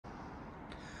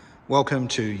Welcome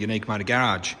to Unique Motor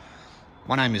Garage.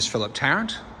 My name is Philip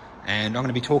Tarrant and I'm going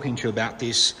to be talking to you about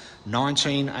this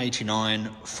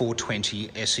 1989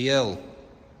 420 SEL.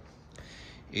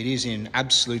 It is in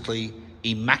absolutely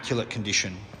immaculate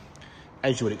condition.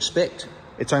 As you would expect,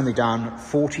 it's only done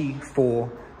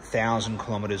 44,000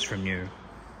 kilometres from new.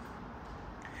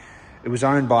 It was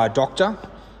owned by a doctor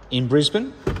in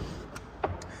Brisbane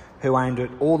who owned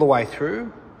it all the way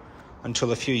through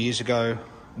until a few years ago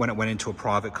when it went into a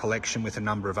private collection with a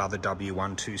number of other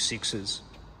V126s.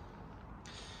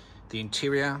 The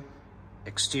interior,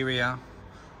 exterior,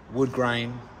 wood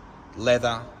grain,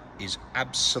 leather is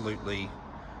absolutely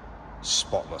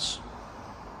spotless.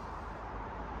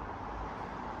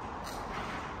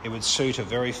 It would suit a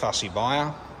very fussy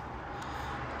buyer.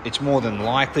 It's more than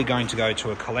likely going to go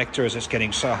to a collector, as it's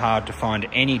getting so hard to find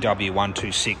any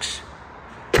V126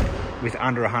 with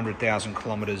under 100,000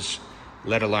 kilometres,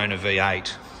 let alone a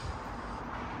V8.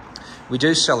 We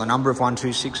do sell a number of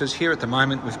 126s. Here at the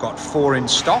moment we've got 4 in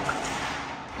stock,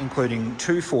 including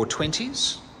 2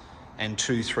 420s and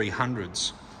 2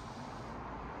 300s.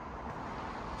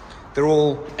 They're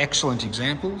all excellent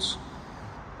examples.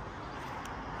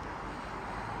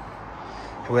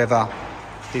 However,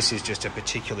 this is just a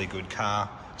particularly good car.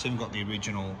 It's even got the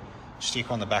original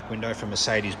sticker on the back window from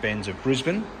Mercedes-Benz of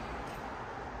Brisbane.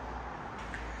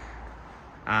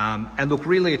 And look,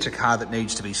 really it's a car that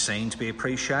needs to be seen to be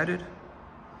appreciated.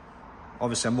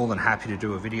 Obviously, I'm more than happy to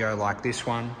do a video like this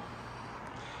one.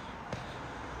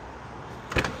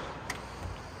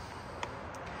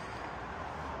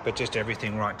 But just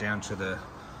everything right down to the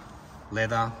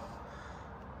leather,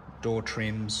 door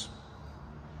trims.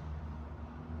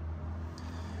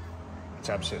 It's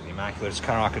absolutely immaculate. It's a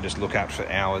car I could just look at for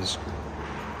hours.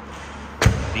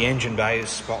 The engine bay is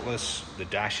spotless. The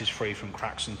dash is free from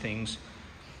cracks and things.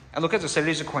 And look, as I said,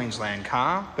 it is a Queensland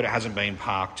car, but it hasn't been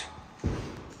parked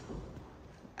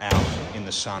out in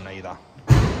the sun either.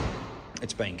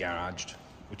 It's been garaged,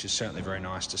 which is certainly very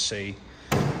nice to see.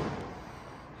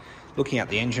 Looking at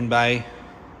the engine bay,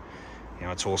 you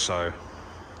know, it's also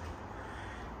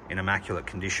in immaculate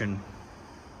condition.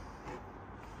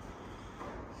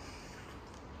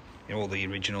 You know, all the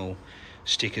original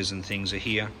stickers and things are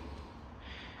here.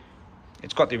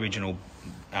 It's got the original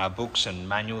books and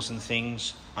manuals and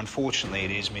things. Unfortunately,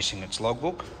 it is missing its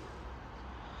logbook.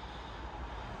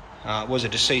 It was a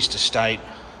deceased estate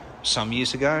some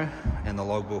years ago, and the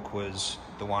logbook was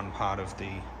the one part of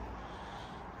the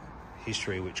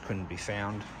history which couldn't be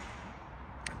found.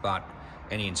 But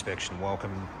any inspection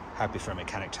welcome. Happy for a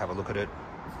mechanic to have a look at it.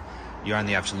 You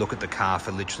only have to look at the car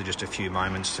for literally just a few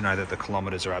moments to know that the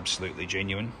kilometres are absolutely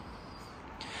genuine.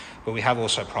 But we have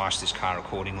also priced this car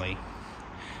accordingly.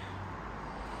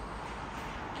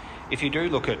 If you do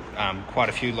look at quite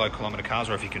a few low kilometre cars,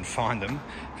 or if you can find them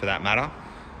for that matter,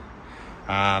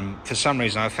 for some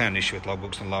reason I've found an issue with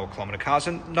logbooks on lower kilometre cars,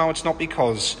 and no, it's not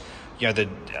because, you know, the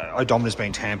odometer's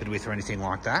been tampered with or anything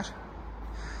like that.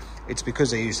 It's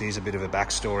because there usually is a bit of a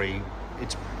backstory.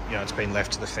 It's, you know, it's been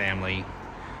left to the family,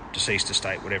 deceased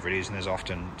estate, whatever it is, and there's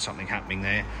often something happening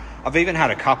there. I've even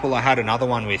had a couple. I had another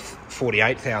one with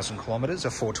 48,000 kilometres,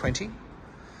 a 420,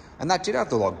 and that did have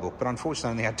the logbook, but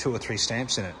unfortunately only had 2 or 3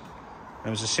 stamps in it. And it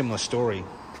was a similar story.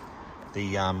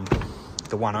 The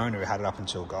one owner who had it up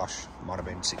until, gosh, it might have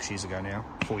been 6 years ago now,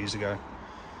 4 years ago,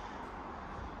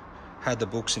 had the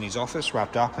books in his office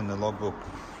wrapped up, and the logbook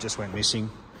just went missing.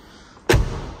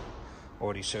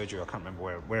 Already surgery, I can't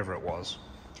remember wherever it was.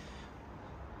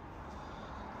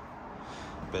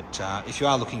 But if you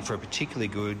are looking for a particularly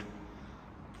good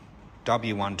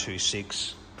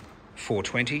V126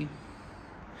 420,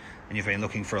 and you've been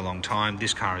looking for a long time,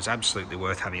 this car is absolutely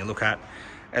worth having a look at.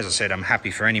 As I said, I'm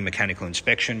happy for any mechanical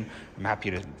inspection. I'm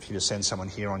happy for you to send someone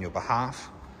here on your behalf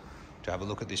to have a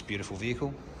look at this beautiful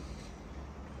vehicle.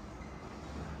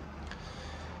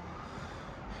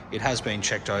 It has been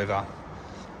checked over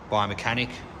by a mechanic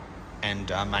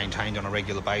and maintained on a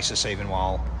regular basis, even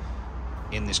while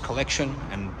in this collection,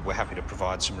 and we're happy to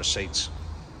provide some receipts.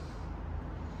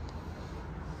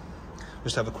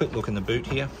 Just have a quick look in the boot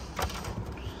here.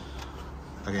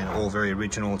 Again, all very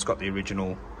original. It's got the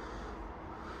original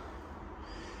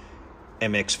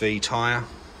MXV tyre.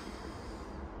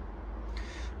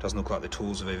 Doesn't look like the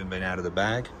tools have even been out of the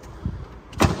bag.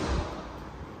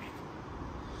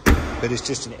 But it's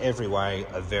just in every way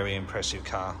a very impressive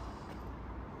car.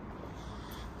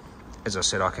 As I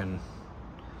said, I can,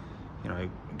 you know,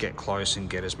 get close and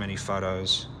get as many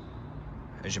photos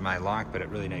as you may like, but it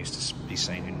really needs to be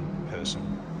seen in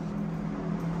person.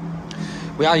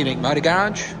 We are Unique Motor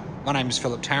Garage. My name is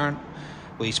Philip Tarrant.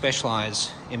 We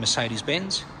specialise in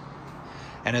Mercedes-Benz,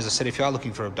 And as I said, if you are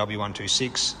looking for a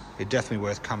W126, it's definitely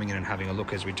worth coming in and having a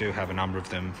look, as we do have a number of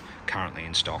them currently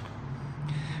in stock.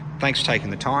 Thanks for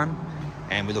taking the time,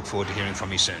 and we look forward to hearing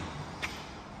from you soon.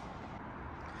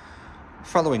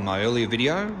 Following my earlier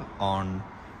video on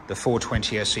the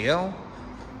 420 SEL,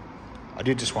 I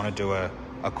did just want to do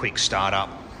a quick startup.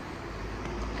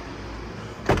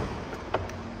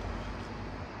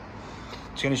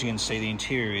 So as you can see, the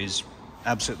interior is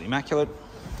absolutely immaculate.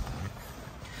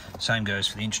 Same goes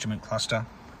for the instrument cluster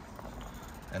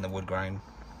and the wood grain.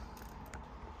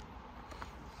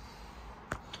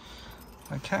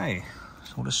 Okay,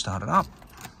 so we'll just start it up.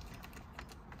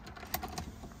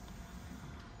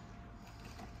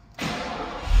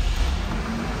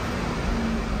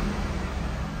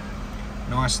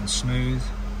 Nice and smooth.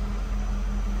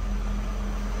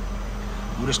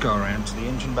 We'll just go around to the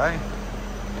engine bay.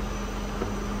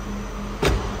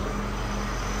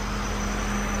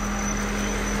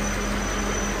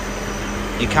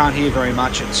 You can't hear very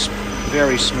much, it's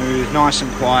very smooth, nice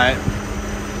and quiet.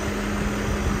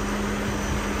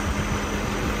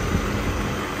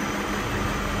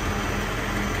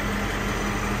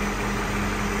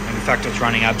 And in fact, it's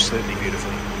running absolutely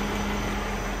beautifully.